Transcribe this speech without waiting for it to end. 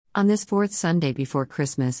On this fourth Sunday before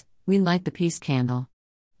Christmas, we light the peace candle.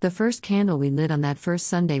 The first candle we lit on that first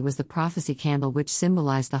Sunday was the prophecy candle, which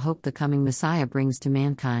symbolized the hope the coming Messiah brings to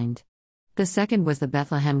mankind. The second was the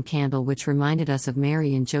Bethlehem candle, which reminded us of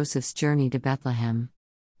Mary and Joseph's journey to Bethlehem.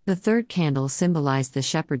 The third candle symbolized the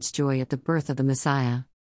shepherd's joy at the birth of the Messiah.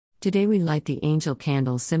 Today we light the angel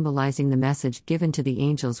candle, symbolizing the message given to the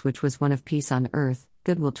angels, which was one of peace on earth,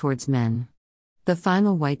 goodwill towards men. The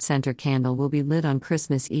final white center candle will be lit on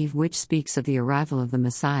Christmas Eve, which speaks of the arrival of the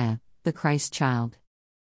Messiah, the Christ child.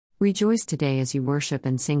 Rejoice today as you worship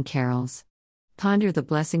and sing carols. Ponder the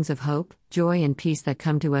blessings of hope, joy, and peace that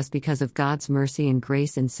come to us because of God's mercy and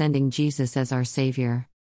grace in sending Jesus as our Savior.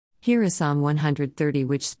 Here is Psalm 130,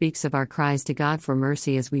 which speaks of our cries to God for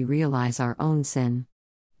mercy as we realize our own sin.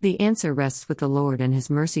 The answer rests with the Lord and His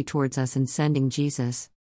mercy towards us in sending Jesus.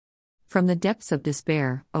 From the depths of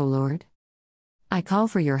despair, O Lord, I call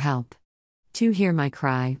for your help. 2. Hear my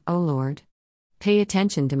cry, O Lord. Pay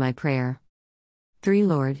attention to my prayer. 3.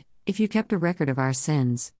 Lord, if you kept a record of our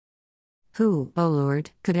sins, who, O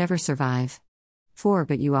Lord, could ever survive? 4.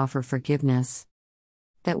 But you offer forgiveness,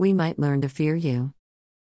 that we might learn to fear you.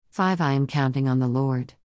 5. I am counting on the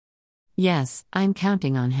Lord. Yes, I am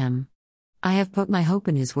counting on Him. I have put my hope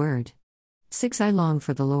in His word. 6. I long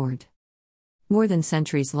for the Lord. More than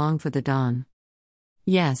centuries long for the dawn.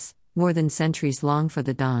 Yes, more than centuries long for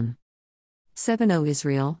the dawn. 7. O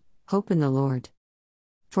Israel, hope in the Lord.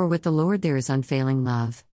 For with the Lord there is unfailing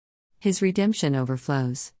love. His redemption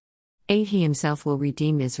overflows. 8. He Himself will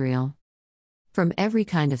redeem Israel from every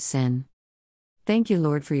kind of sin. Thank you,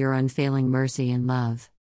 Lord, for your unfailing mercy and love.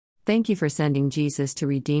 Thank you for sending Jesus to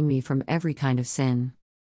redeem me from every kind of sin.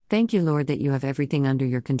 Thank you, Lord, that you have everything under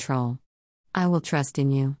your control. I will trust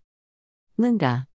in you. Linda.